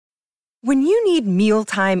When you need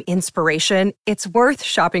mealtime inspiration, it's worth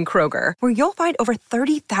shopping Kroger, where you'll find over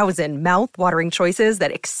 30,000 mouth-watering choices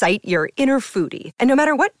that excite your inner foodie. And no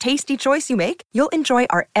matter what tasty choice you make, you'll enjoy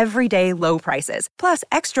our everyday low prices, plus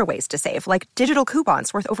extra ways to save, like digital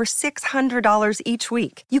coupons worth over $600 each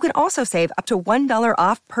week. You can also save up to $1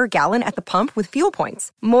 off per gallon at the pump with fuel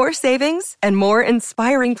points. More savings and more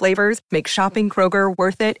inspiring flavors make shopping Kroger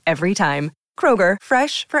worth it every time. Kroger,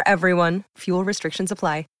 fresh for everyone. Fuel restrictions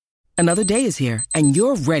apply. Another day is here, and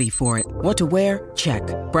you're ready for it. What to wear? Check.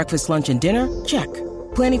 Breakfast, lunch, and dinner? Check.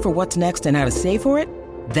 Planning for what's next and how to save for it?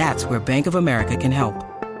 That's where Bank of America can help.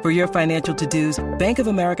 For your financial to-dos, Bank of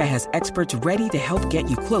America has experts ready to help get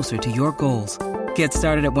you closer to your goals. Get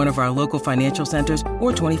started at one of our local financial centers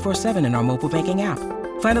or 24/7 in our mobile banking app.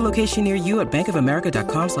 Find a location near you at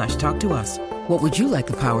bankofamerica.com/talktous. What would you like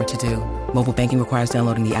the power to do? Mobile banking requires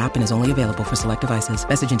downloading the app and is only available for select devices.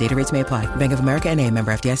 Message and data rates may apply. Bank of America N.A.,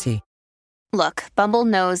 member FDIC. Look, Bumble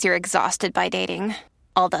knows you're exhausted by dating.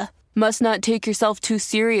 All the, must not take yourself too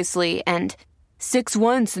seriously, and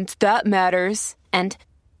 6'1" since that matters. And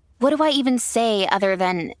what do I even say other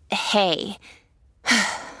than, hey?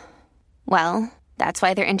 Well, that's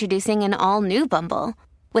why they're introducing an all-new Bumble,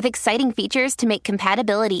 with exciting features to make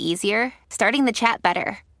compatibility easier, starting the chat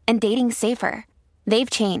better, and dating safer. They've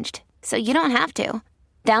changed, so you don't have to.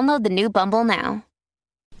 Download the new Bumble now.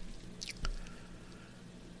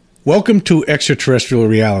 Welcome to Extraterrestrial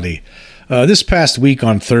Reality. This past week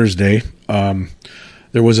on Thursday,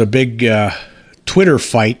 there was a big Twitter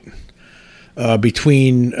fight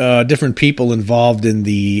between different people involved in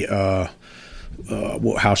the,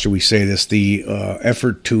 how should we say this, the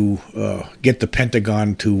effort to get the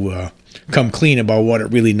Pentagon to come clean about what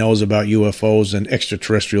it really knows about UFOs and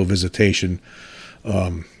extraterrestrial visitation.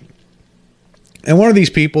 And one of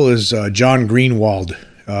these people is John Greenwald.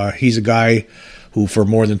 He's a guy who for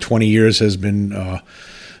more than 20 years has been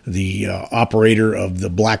the operator of the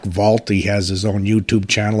Black Vault. He has his own YouTube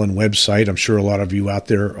channel and website. I'm sure a lot of you out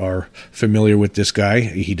there are familiar with this guy.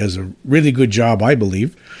 He does a really good job, I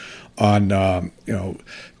believe, on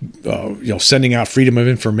sending out Freedom of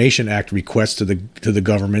Information Act requests to the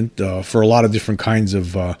government for a lot of different kinds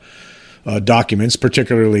of documents,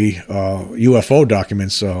 particularly UFO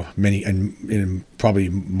documents. Many and in probably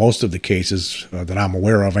most of the cases that I'm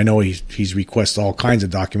aware of. I know he's requests all kinds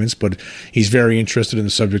of documents, but he's very interested in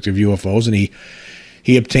the subject of UFOs, and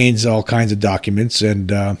he obtains all kinds of documents.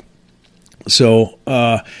 And so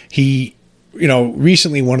he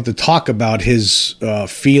recently wanted to talk about his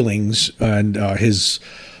feelings and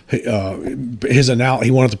he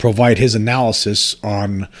wanted to provide his analysis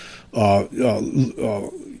on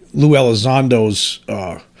Lou Elizondo's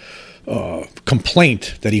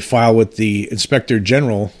complaint that he filed with the Inspector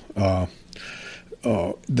General,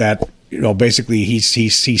 that basically he's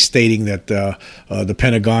stating that the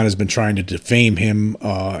Pentagon has been trying to defame him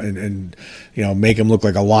and make him look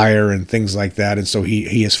like a liar and things like that, and so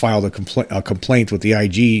he has filed a complaint with the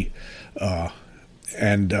IG,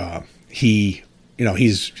 and he's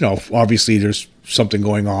obviously there's something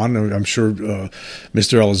going on. I'm sure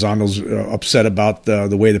Mr. Elizondo's upset about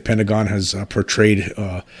the way the Pentagon has portrayed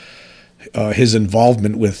his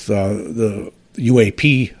involvement with the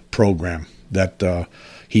UAP program that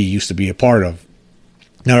he used to be a part of.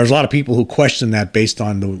 Now, there's a lot of people who question that based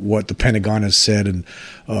on what the Pentagon has said, and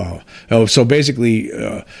so basically,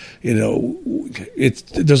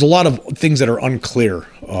 there's a lot of things that are unclear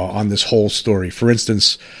on this whole story. For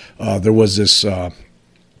instance, there was this.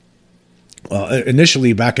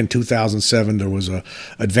 Initially, back in 2007, there was a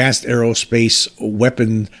Advanced Aerospace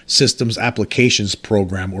Weapon Systems Applications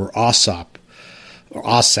Program, or OSAP,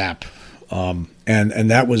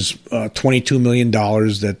 and that was $22 million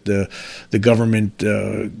that the government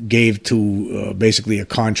gave to basically a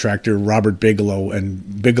contractor, Robert Bigelow,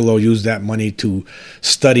 and Bigelow used that money to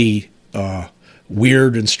study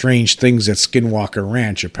weird and strange things at Skinwalker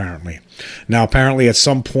Ranch, apparently. Now, apparently, at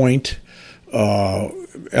some point,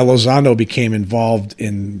 Elizondo became involved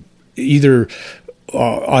in either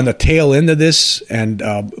on the tail end of this,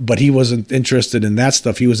 but he wasn't interested in that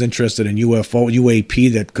stuff. He was interested in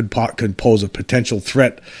UAP that could pose a potential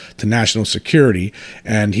threat to national security,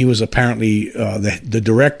 and he was apparently the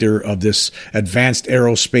director of this Advanced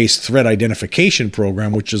Aerospace Threat Identification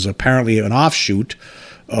Program, which is apparently an offshoot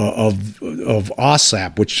of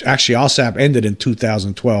OSAP, which actually OSAP ended in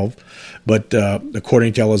 2012. But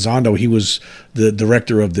according to Elizondo, he was the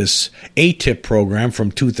director of this ATIP program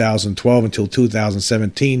from 2012 until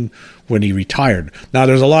 2017, when he retired. Now,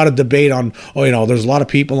 there's a lot of debate on, there's a lot of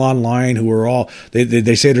people online who are all,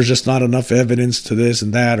 they say there's just not enough evidence to this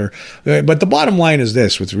and that. But the bottom line is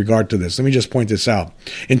this with regard to this. Let me just point this out.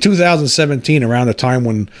 In 2017, around the time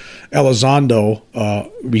when Elizondo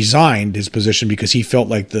resigned his position because he felt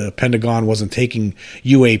like the Pentagon wasn't taking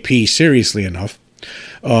UAP seriously enough,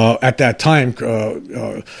 at that time,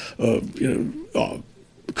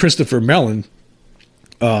 Christopher Mellon,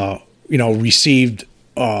 received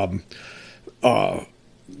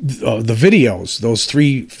the videos, those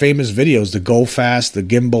 3 famous videos, the Go Fast, the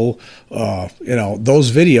Gimbal,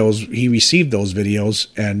 those videos, he received those videos,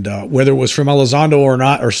 and whether it was from Elizondo or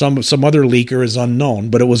not, or some other leaker is unknown,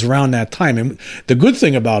 but it was around that time. And the good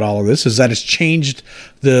thing about all of this is that it's changed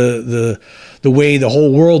the way the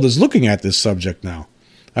whole world is looking at this subject now.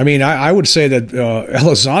 I mean, I would say that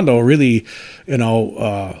Elizondo really,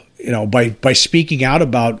 by speaking out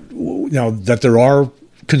about, that there are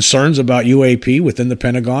concerns about UAP within the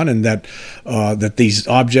Pentagon, and that these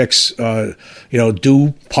objects,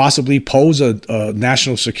 do possibly pose a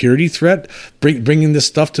national security threat. Bringing this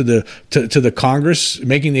stuff to the Congress,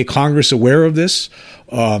 making the Congress aware of this.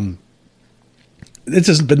 This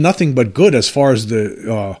has been nothing but good as far as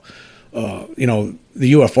the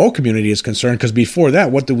UFO community is concerned, because before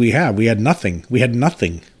that, what did we have? We had nothing.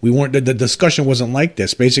 We weren't. The discussion wasn't like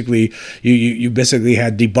this. Basically, you basically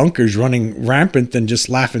had debunkers running rampant and just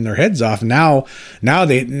laughing their heads off. Now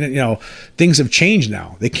they, things have changed.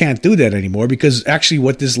 Now they can't do that anymore, because actually,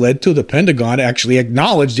 what this led to, the Pentagon actually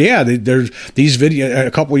acknowledged, there's these videos.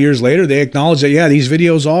 A couple of years later, they acknowledged that these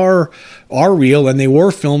videos are real, and they were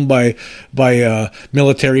filmed by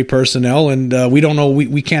military personnel, and we don't know.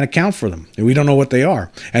 We can't account for them. We don't know what they are.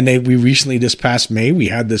 And we recently, this past May, we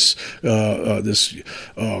had this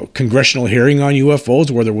congressional hearing on UFOs,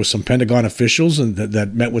 where there was some Pentagon officials and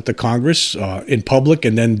that met with the Congress in public,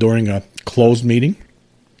 and then during a closed meeting.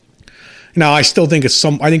 Now, I still think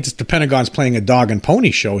I think the Pentagon's playing a dog and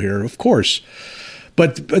pony show here, of course.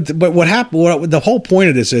 But what happened? The whole point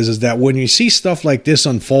of this is that when you see stuff like this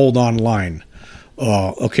unfold online,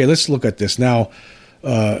 okay, let's look at this now.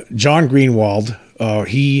 John Greenwald,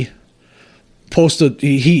 he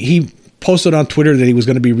posted on Twitter that he was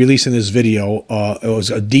going to be releasing this video. It was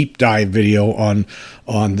a deep dive video on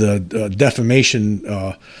the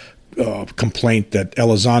defamation complaint that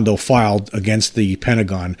Elizondo filed against the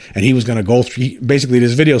Pentagon, and he was going to go through. Basically,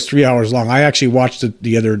 this video is 3 hours long. I actually watched it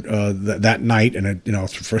the other that night, and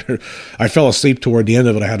I fell asleep toward the end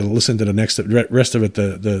of it. I had to listen to the rest of it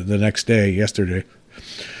the next day, yesterday.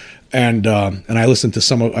 And I listened to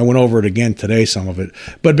some of. I went over it again today, some of it.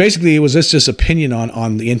 But basically, it was just opinion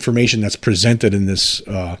on the information that's presented in this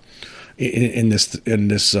in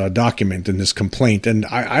this document, in this complaint. And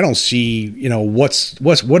I don't see what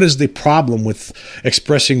is the problem with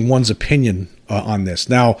expressing one's opinion on this.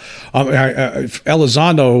 Now,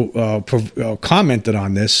 Elizondo commented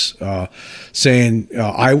on this, saying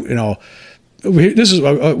we're just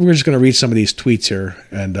going to read some of these tweets here,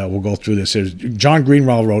 and we'll go through this. John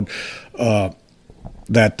Greenwald wrote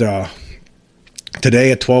that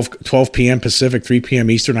today at 12 p.m. Pacific, 3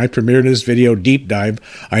 p.m. Eastern, I premiered this video deep dive.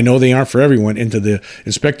 I know they aren't for everyone, into the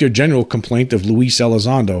Inspector General complaint of Luis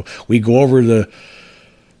Elizondo. We go over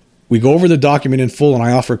the document in full, and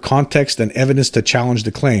I offer context and evidence to challenge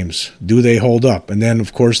the claims. Do they hold up? And then,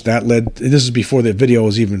 of course, that led. This is before the video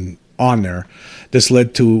was even on there. This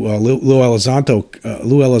led to Lou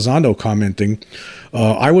Elizondo commenting,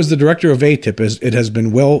 I was the director of ATIP. It has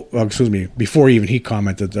been before even he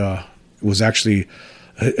commented, it was actually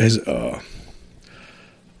his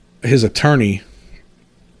attorney,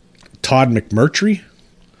 Todd McMurtry.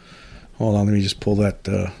 Hold on, let me just pull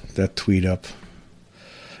that tweet up.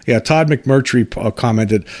 Yeah, Todd McMurtry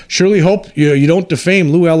commented, surely hope you don't defame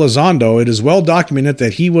Lou Elizondo. It is well documented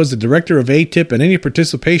that he was the director of ATIP, and any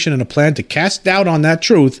participation in a plan to cast doubt on that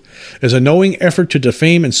truth is a knowing effort to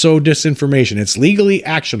defame and sow disinformation. It's legally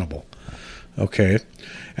actionable. Okay.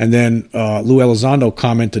 And then Lou Elizondo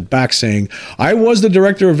commented back saying, I was the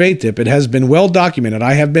director of ATIP. It has been well documented.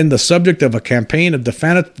 I have been the subject of a campaign of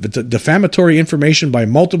defamatory information by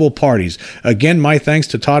multiple parties. Again, my thanks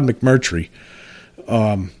to Todd McMurtry.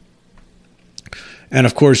 And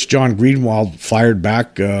of course, John Greenwald fired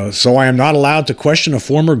back. So I am not allowed to question a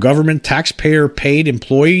former government taxpayer-paid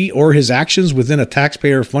employee or his actions within a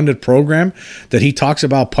taxpayer-funded program that he talks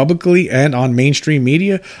about publicly and on mainstream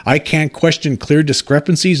media. I can't question clear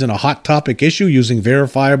discrepancies in a hot topic issue using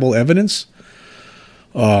verifiable evidence.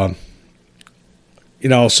 So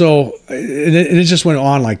it just went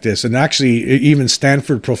on like this. And actually, even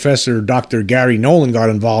Stanford professor Dr. Gary Nolan got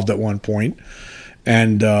involved at one point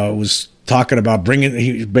and was talking about bringing.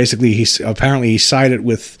 He sided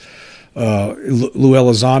with Lou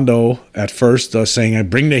Elizondo at first, saying,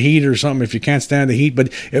 "Bring the heat" or something if you can't stand the heat. But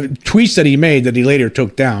tweets that he made that he later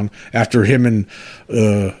took down after him and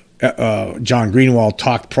John Greenwald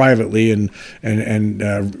talked privately and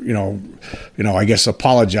I guess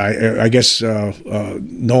apologized. I guess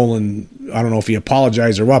Nolan. I don't know if he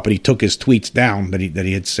apologized or what, but he took his tweets down that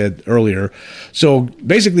he had said earlier. So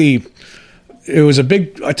basically, it was a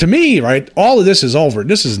big, to me, right? All of this is over.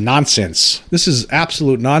 This is nonsense. This is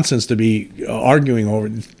absolute nonsense to be arguing over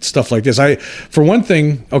stuff like this. For one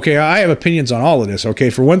thing, okay, I have opinions on all of this. Okay,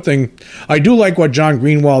 for one thing, I do like what John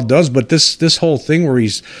Greenwald does, but this whole thing where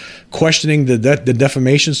he's questioning the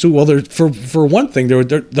defamation suit. Well, for one thing,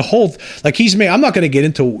 the whole, like, he's made. I'm not going to get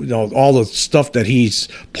into all the stuff that he's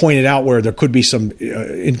pointed out where there could be some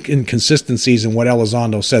inconsistencies in what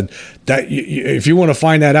Elizondo said. That if you want to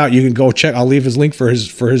find that out, you can go check. I'll leave his link for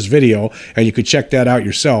his video, and you could check that out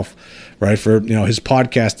yourself, right? For his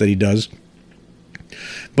podcast that he does.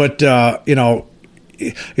 But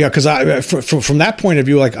yeah, because from that point of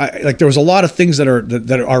view, like there was a lot of things that are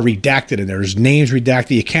redacted, and there's names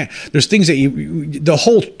redacted. You can't. There's things that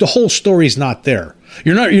the whole story is not there.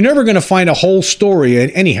 You're never going to find a whole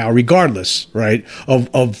story anyhow, regardless, right?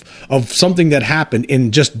 Of something that happened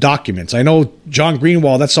in just documents. I know John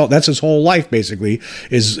Greenwald. That's his whole life basically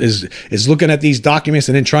is looking at these documents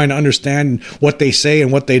and then trying to understand what they say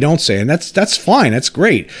and what they don't say, and that's fine. That's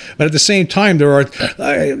great. But at the same time, there are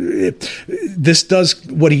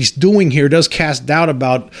what he's doing here does cast doubt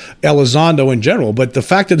about Elizondo in general. But the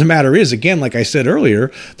fact of the matter is, again, like I said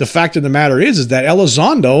earlier, the fact of the matter is that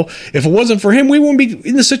Elizondo, if it wasn't for him, we wouldn't be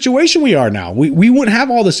in the situation we are now. We wouldn't have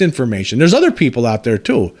all this information. There's other people out there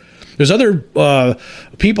too. There's other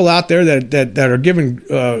people out there that are giving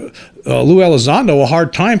Lou Elizondo a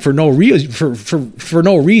hard time for no reason. For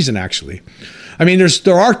no reason, actually. I mean,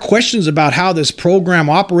 there are questions about how this program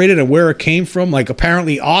operated and where it came from. Like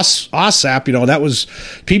apparently OSAP, that was,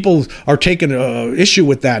 people are taking issue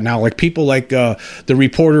with that now. Like people like the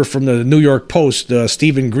reporter from the New York Post,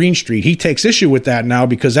 Stephen Greenstreet, he takes issue with that now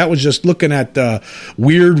because that was just looking at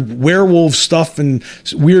weird werewolf stuff and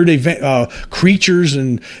weird creatures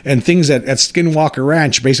and things at Skinwalker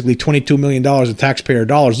Ranch, basically $22 million in taxpayer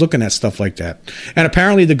dollars looking at stuff like that. And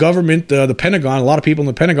apparently the government, the Pentagon, a lot of people in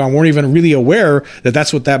the Pentagon weren't even really aware that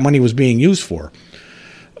that's what that money was being used for.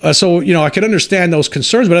 So I could understand those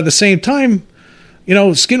concerns, but at the same time,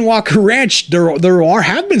 Skinwalker Ranch, there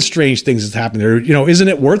have been strange things that happened there. Isn't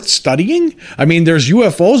it worth studying? I mean, there's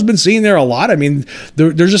UFOs been seen there a lot. I mean,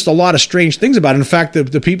 there's just a lot of strange things about it. In fact,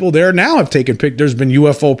 the people there now have taken there's been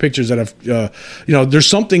UFO pictures that have, there's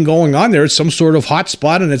something going on there. It's some sort of hot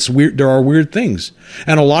spot, and it's weird. There are weird things,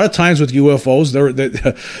 and a lot of times with UFOs,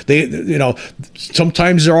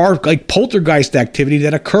 sometimes there are like poltergeist activity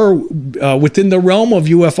that occur within the realm of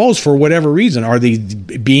UFOs for whatever reason. Are these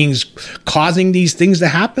beings causing these things to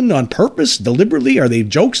happen on purpose, deliberately? Are they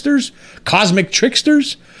jokesters, cosmic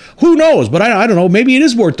tricksters? Who knows? But I don't know. Maybe it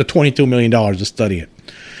is worth the $22 million to study it.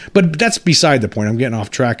 But that's beside the point. I'm getting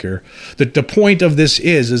off track here. The point of this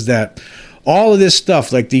is that all of this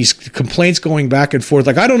stuff, like these complaints going back and forth,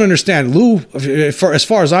 like I don't understand. Lou, as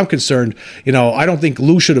far as I'm concerned, I don't think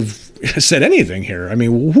Lou should have said anything here. I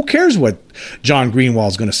mean, who cares what John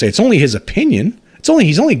Greenwald's going to say? It's only his opinion.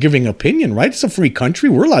 He's only giving opinion, right? It's a free country.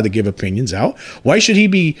 We're allowed to give opinions out. Why should he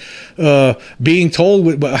be being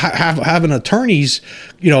told, having attorneys,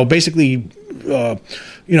 basically,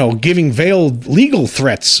 giving veiled legal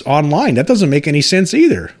threats online? That doesn't make any sense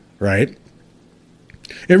either, right?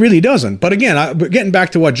 It really doesn't. But again, getting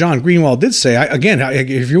back to what John Greenwald did say,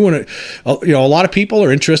 if you want to, a lot of people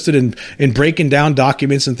are interested in breaking down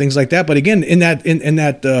documents and things like that. But again, in that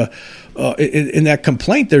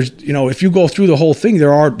complaint, there's, if you go through the whole thing,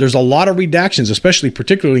 there's a lot of redactions,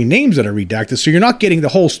 particularly names that are redacted. So you're not getting the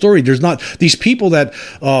whole story. There's not these people that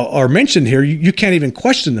are mentioned here. You can't even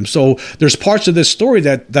question them. So there's parts of this story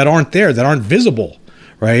that aren't there, that aren't visible,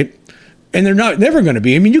 right? And they're never going to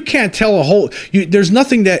be. I mean, you can't tell there's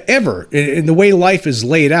nothing that ever, in the way life is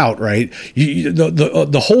laid out, right?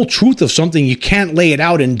 The whole truth of something, you can't lay it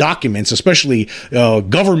out in documents, especially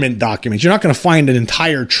government documents. You're not going to find an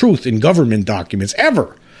entire truth in government documents,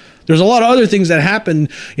 ever. There's a lot of other things that happen,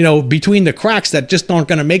 between the cracks that just aren't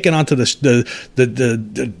going to make it onto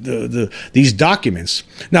these documents.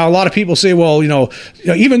 Now, a lot of people say, well,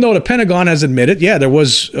 even though the Pentagon has admitted, there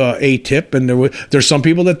was a tip, and there's some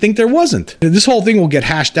people that think there wasn't. This whole thing will get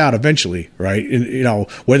hashed out eventually, right?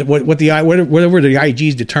 Whatever the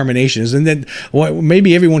IG's determination is, and then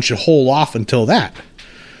maybe everyone should hold off until that.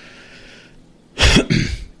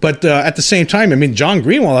 But at the same time, I mean, John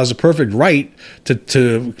Greenwald has a perfect right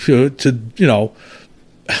to you know,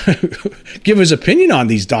 give his opinion on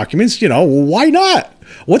these documents. You know, why not?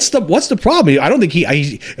 What's the problem? I don't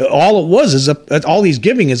think all it was is all he's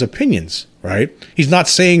giving is opinions, right? He's not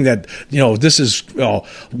saying that, you know, this is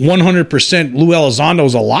 100% Lou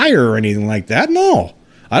Elizondo's a liar or anything like that. No,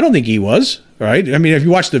 I don't think he was, right? I mean, if you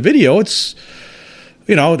watch the video, it's,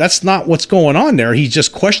 you know, that's not what's going on there. He's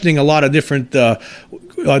just questioning a lot of different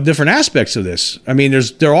aspects of this. I mean,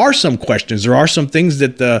 there are some questions. There are some things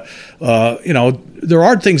that, you know, there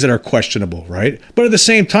are things that are questionable, right? But at the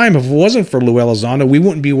same time, if it wasn't for Lou Elizondo, we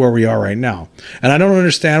wouldn't be where we are right now. And I don't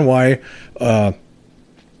understand why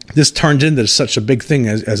this turned into such a big thing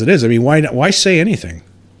as it is. I mean, why say anything?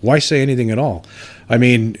 Why say anything at all? I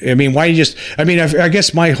mean, why just? I mean, I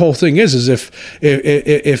guess my whole thing is if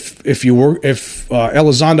Elizondo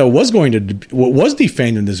was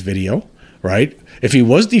defamed in this video, right? If he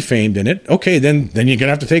was defamed in it, okay, then you're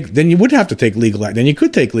gonna have to take. Then you would have to take legal action. Then you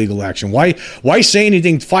could take legal action. Why say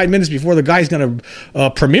anything 5 minutes before the guy's gonna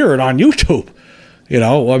premiere it on YouTube? You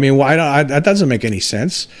know, I mean, that doesn't make any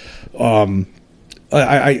sense.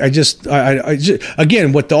 I just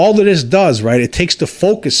again, what all of this does, right? It takes the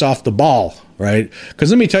focus off the ball, right? Because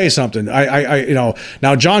let me tell you something. You know,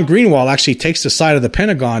 now John Greenwald actually takes the side of the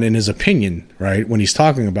Pentagon in his opinion, right, when he's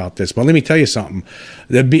talking about this. But let me tell you something.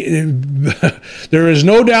 There is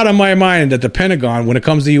no doubt in my mind that the Pentagon, when it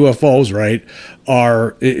comes to UFOs, right,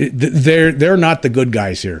 they're not the good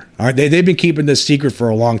guys here. All right, they've been keeping this secret for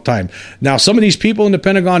a long time. Now, some of these people in the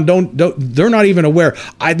Pentagon they're not even aware.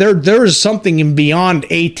 There is something in beyond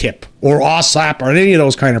ATIP or OSAP or any of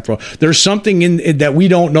those kind of there's something in that we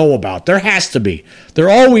don't know about. There has to be. There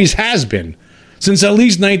always has been. Since at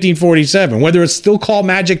least 1947, whether it's still called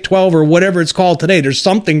Magic 12 or whatever it's called today, there's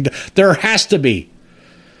something. There has to be.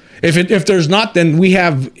 If there's not, then we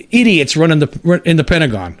have idiots running in the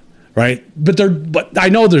Pentagon, right? But I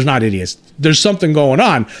know there's not idiots. There's something going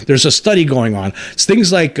on. There's a study going on. It's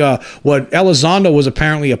things like what Elizondo was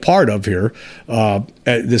apparently a part of here,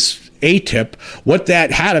 this ATIP. What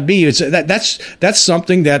that had to be, that's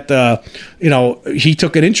something that you know, he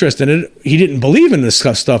took an interest in it. He didn't believe in this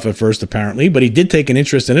stuff at first, apparently, but he did take an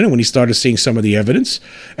interest in it when he started seeing some of the evidence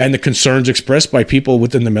and the concerns expressed by people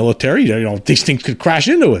within the military. You know, these things could crash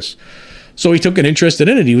into us. So he took an interest in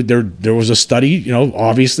it. There was a study, you know,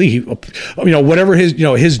 obviously, you know, whatever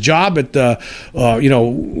his job at you know,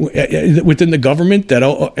 within the government, that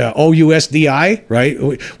OUSDI,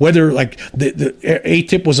 right? Whether like the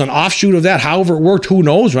ATIP was an offshoot of that, however it worked, who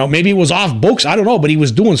knows? Well, maybe it was off books, I don't know, but he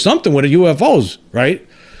was doing something with the UFOs, right?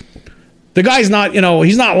 The guy's not, you know,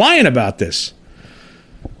 he's not lying about this.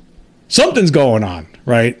 Something's going on,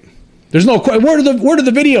 right? There's no where do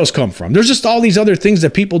the videos come from? There's just all these other things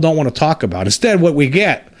that people don't want to talk about. Instead, what we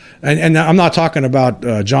get, and I'm not talking about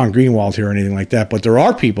John Greenwald here or anything like that, but there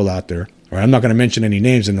are people out there. Right? I'm not going to mention any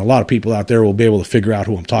names, and a lot of people out there will be able to figure out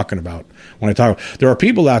who I'm talking about when I talk. There are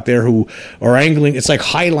people out there who are angling. It's like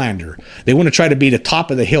Highlander. They want to try to be the top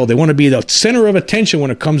of the hill. They want to be the center of attention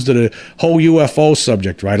when it comes to the whole UFO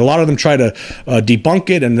subject, right? A lot of them try to debunk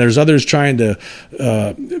it, and there's others trying to,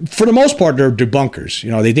 for the most part, they're debunkers.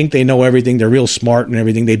 You know, they think they know everything. They're real smart and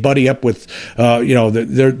everything. They buddy up with, you know,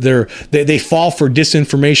 they fall for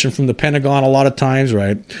disinformation from the Pentagon a lot of times,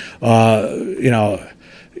 right?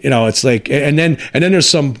 You know, it's like, and then there's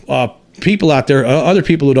some people out there, other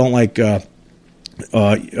people who don't like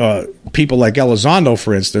people like Elizondo,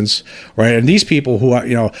 for instance, right? And these people who are,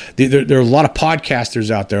 you know, there are a lot of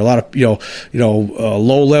podcasters out there, a lot of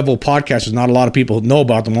low level podcasters. Not a lot of people know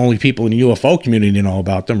about them. Only people in the UFO community know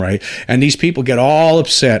about them, right? And these people get all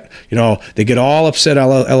upset. You know, they get all upset at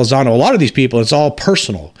Elizondo. A lot of these people, it's all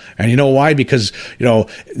personal, and you know why? Because you know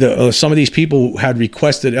some of these people had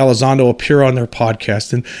requested Elizondo appear on their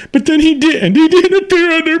podcast, but then he didn't. He didn't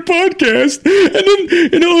appear on their podcast, and then,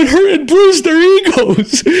 you know, it hurt and bruised their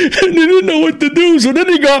egos, and they didn't know what to do. So then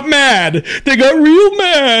they got mad. They got real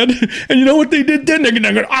mad, and you know what they did then?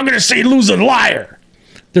 I'm going to say Lou's a liar.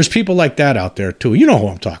 There's people like that out there too. You know who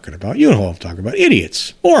I'm talking about. You know who I'm talking about.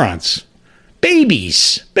 Idiots, morons,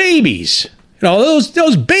 babies. You know,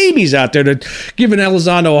 those babies out there that giving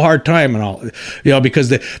Elizondo a hard time and all, you know, because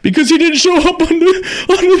he didn't show up on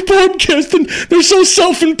the podcast, and they're so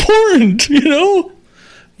self-important, you know.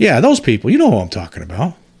 Yeah, those people. You know who I'm talking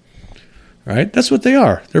about, right? That's what they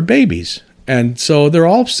are. They're babies, and so they're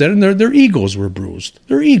all upset, and their egos were bruised.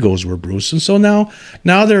 And so now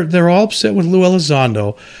they're all upset with Lou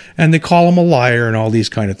Elizondo, and they call him a liar and all these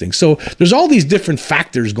kind of things. So there's all these different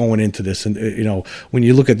factors going into this, and you know, when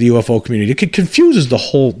you look at the UFO community, it confuses the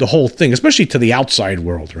whole thing, especially to the outside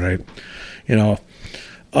world, right? You know,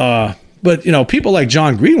 But, people like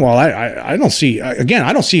John Greenwald, I don't see, again,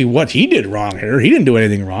 I don't see what he did wrong here. He didn't do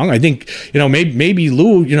anything wrong. I think, maybe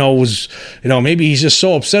Lou, was, maybe he's just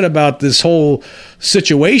so upset about this whole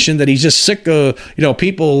situation that he's just sick of,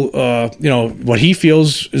 people, what he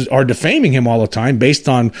feels are defaming him all the time based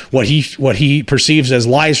on what he perceives as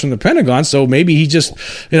lies from the Pentagon. So maybe he just,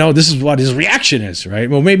 this is what his reaction is, right?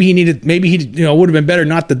 Well, maybe he would have been better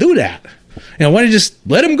not to do that. Why don't you just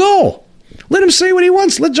let him go? Let him say what he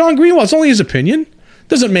wants. Let John Greenwald. It's only his opinion.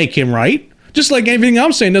 Doesn't make him right. Just like anything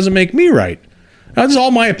I'm saying doesn't make me right. This is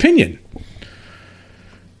all my opinion.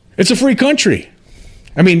 It's a free country.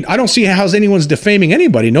 I mean, I don't see how anyone's defaming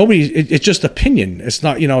anybody. It's just opinion. It's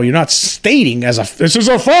not, you're not stating this is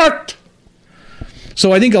a fact.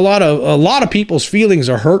 So I think a lot of people's feelings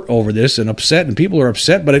are hurt over this and upset, and people are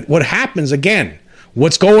upset. But what happens again?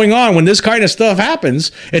 What's going on when this kind of stuff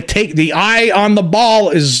happens? The eye on the ball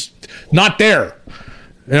is not there.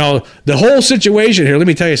 The whole situation here, let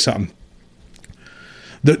me tell you something.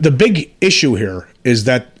 The big issue here is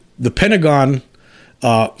that the Pentagon,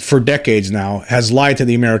 for decades now, has lied to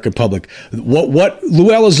the American public. What Lou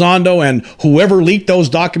Elizondo and whoever leaked those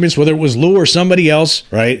documents, whether it was Lou or somebody else,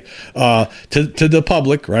 right, to the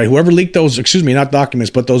public, right, whoever leaked those, not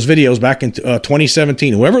documents, but those videos back in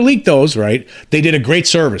 2017, whoever leaked those, right, they did a great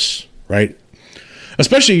service, right?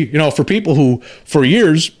 Especially, for people who, for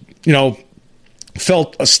years,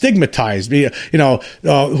 felt stigmatized,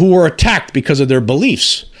 who were attacked because of their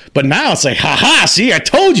beliefs. But now it's like, see, I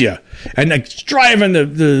told you. And it's driving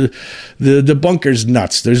the bunkers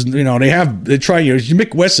nuts.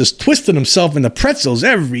 Mick West is twisting himself in the pretzels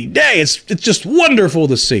every day. It's just wonderful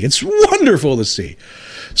to see. It's wonderful to see.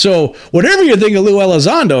 So whatever you think of Lou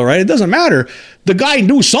Elizondo, right, it doesn't matter. The guy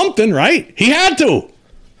knew something, right? He had to.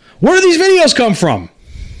 Where do these videos come from?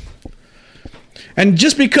 And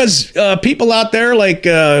just because people out there like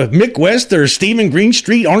Mick West or Stephen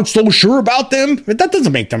Greenstreet aren't so sure about them, that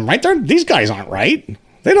doesn't make them right. These guys aren't right.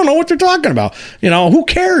 They don't know what they're talking about. Who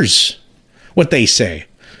cares what they say?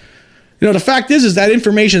 The fact is that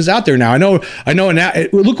information is out there now. I know. Now,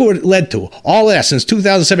 look what it led to. All that since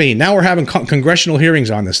 2017. Now we're having congressional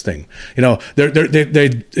hearings on this thing. They're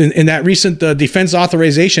in that recent Defense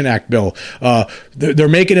Authorization Act bill. They're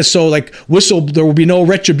making it so like there will be no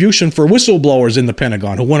retribution for whistleblowers in the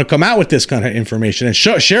Pentagon who want to come out with this kind of information and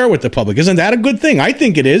share it with the public. Isn't that a good thing? I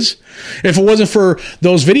think it is. If it wasn't for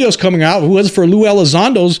those videos coming out, if it wasn't for Lou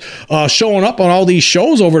Elizondo's showing up on all these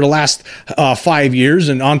shows over the last 5 years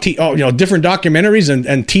and on different documentaries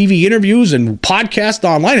and TV interviews and podcasts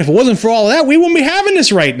online. If it wasn't for all of that, we wouldn't be having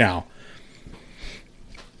this right now.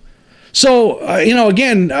 So,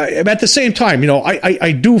 again, at the same time,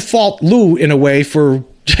 I do fault Lou in a way for,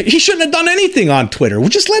 he shouldn't have done anything on Twitter. Well,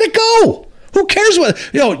 just let it go. Who cares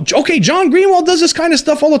what, okay, John Greenwald does this kind of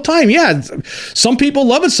stuff all the time. Yeah, some people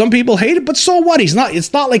love it, some people hate it, but so what? It's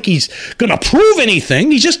not like he's going to prove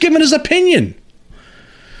anything. He's just giving his opinion.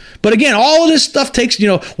 But again, all of this stuff takes,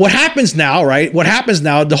 what happens now, right? What happens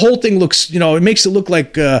now, the whole thing looks, it makes it look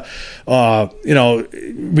like,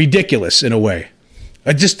 ridiculous in a way.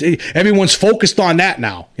 Everyone's focused on that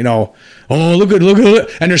now, Oh, look at it.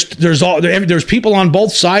 And there's people on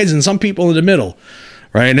both sides and some people in the middle,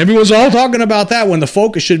 right? And everyone's all talking about that when the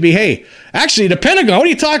focus should be, hey, actually, the Pentagon, what are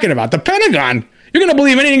you talking about? The Pentagon? You're going to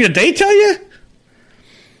believe anything that they tell you?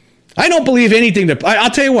 I don't believe anything I'll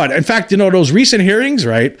tell you what. In fact, those recent hearings,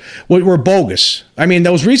 right, were bogus. I mean,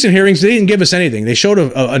 those recent hearings, they didn't give us anything. They showed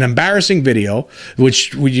an embarrassing video,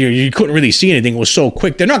 which you couldn't really see anything. It was so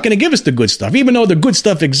quick. They're not going to give us the good stuff, even though the good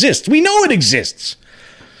stuff exists. We know it exists.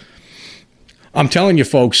 I'm telling you,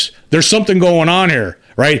 folks, there's something going on here,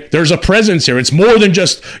 right? There's a presence here. It's more than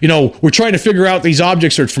just, we're trying to figure out these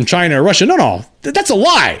objects are from China or Russia. No, that's a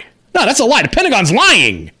lie. No, that's a lie. The Pentagon's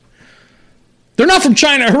lying. They're not from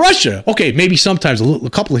China or Russia. Okay, maybe sometimes a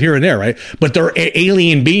couple here and there, right? But they're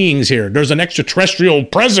alien beings here. There's an extraterrestrial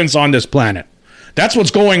presence on this planet. That's what's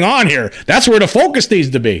going on here. That's where the focus needs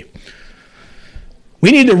to be.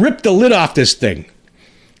 We need to rip the lid off this thing,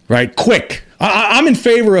 right? Quick. I'm in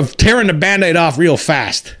favor of tearing the Band-Aid off real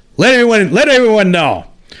fast. Let everyone know.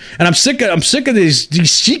 And I'm sick of these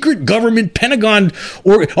secret government Pentagon.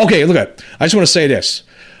 Okay, look at. I just want to say this.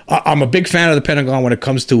 I'm a big fan of the Pentagon when it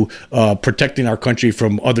comes to protecting our country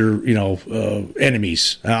from other,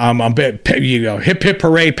 enemies. I'm hip hip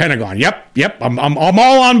hooray Pentagon. Yep. I'm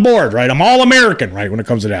all on board, right? I'm all American, right? When it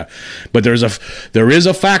comes to that. But there is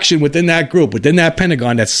a faction within that group, within that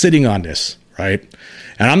Pentagon, that's sitting on this, right?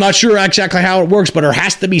 And I'm not sure exactly how it works, but there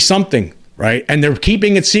has to be something, right? And they're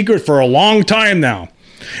keeping it secret for a long time now.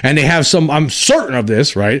 And they have some, I'm certain of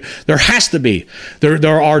this, right? There has to be.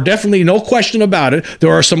 There are definitely, no question about it.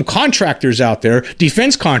 There are some contractors out there,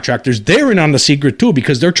 defense contractors, they're in on the secret too,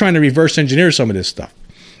 because they're trying to reverse engineer some of this stuff.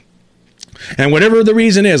 And whatever the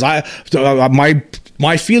reason is,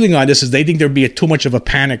 my feeling on this is they think there'd be too much of a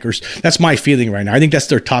panic, or that's my feeling right now. I think that's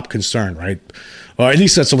their top concern, right? Or at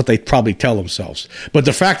least that's what they probably tell themselves. But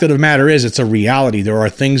the fact of the matter is, it's a reality. There are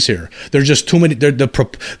things here. There's just too many.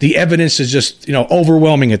 The evidence is just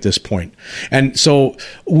overwhelming at this point. And so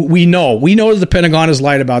we know that the Pentagon has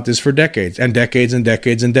lied about this for decades and decades and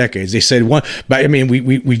decades and decades. They said one. But I mean,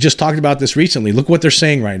 we just talked about this recently. Look what they're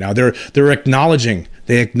saying right now. They're acknowledging.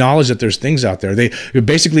 They acknowledge that there's things out there. They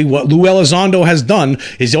basically, what Lou Elizondo has done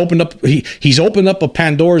is he's opened up a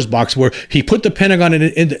Pandora's box where he put the Pentagon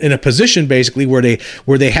in a position basically where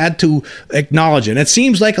they had to acknowledge it. And it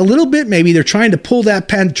seems like a little bit maybe they're trying to pull that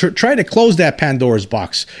trying to close that Pandora's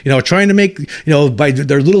box. Trying to make by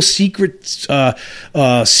their little secret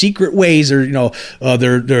ways, or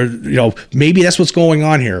they're maybe that's what's going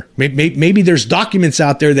on here. Maybe there's documents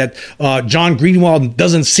out there that John Greenwald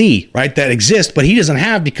doesn't see, right, that exist, but he doesn't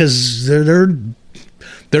have because they're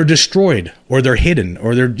destroyed, or they're hidden,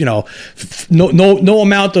 or they're no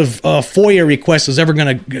amount of FOIA request is ever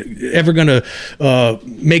gonna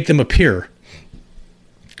make them appear.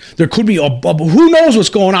 There could be who knows what's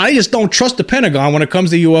going on. I just don't trust the Pentagon when it comes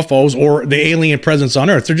to UFOs or the alien presence on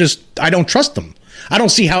Earth. I don't trust them. I don't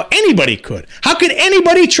see how anybody could. How could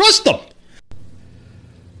anybody trust them?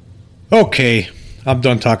 Okay, I'm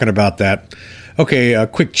done talking about that. Okay, a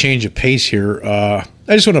quick change of pace here. I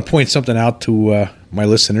just want to point something out to my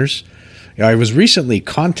listeners. I was recently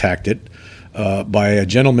contacted by a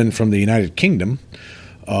gentleman from the United Kingdom,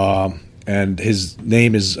 and his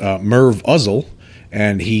name is Merv Uzzle,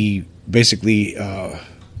 and he basically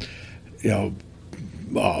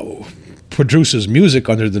produces music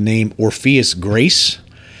under the name Orpheus Grace,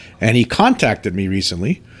 and he contacted me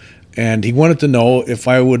recently, and he wanted to know if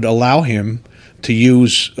I would allow him to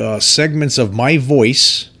use segments of my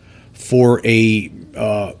voice for a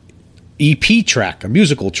EP track, a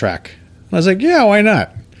musical track. And I was like, yeah, why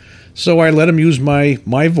not? So I let him use my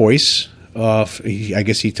voice. I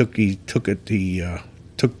guess he took the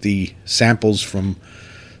samples from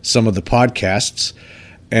some of the podcasts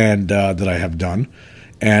and that I have done,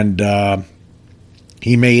 and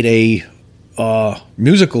he made a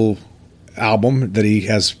musical album that he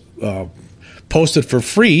has posted for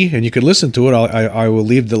free, and you can listen to it. I will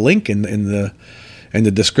leave the link in the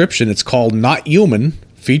description. It's called Not Human,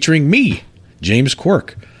 featuring me, James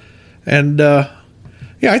Quirk. And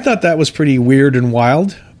I thought that was pretty weird and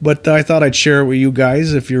wild, but I thought I'd share it with you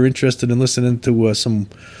guys if you're interested in listening to some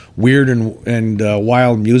weird and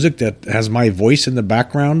wild music that has my voice in the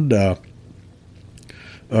background,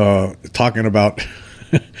 talking about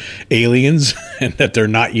aliens and that they're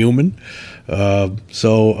not human.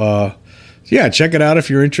 Yeah, check it out if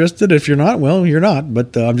you're interested. If you're not, well, you're not.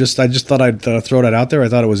 But I just thought I'd throw that out there. I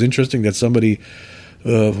thought it was interesting that somebody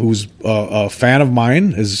who's a fan of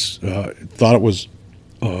mine thought it was,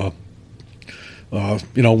 wanted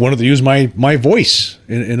to use my voice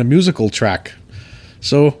in a musical track.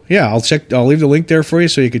 So yeah, I'll leave the link there for you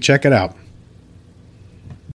so you can check it out.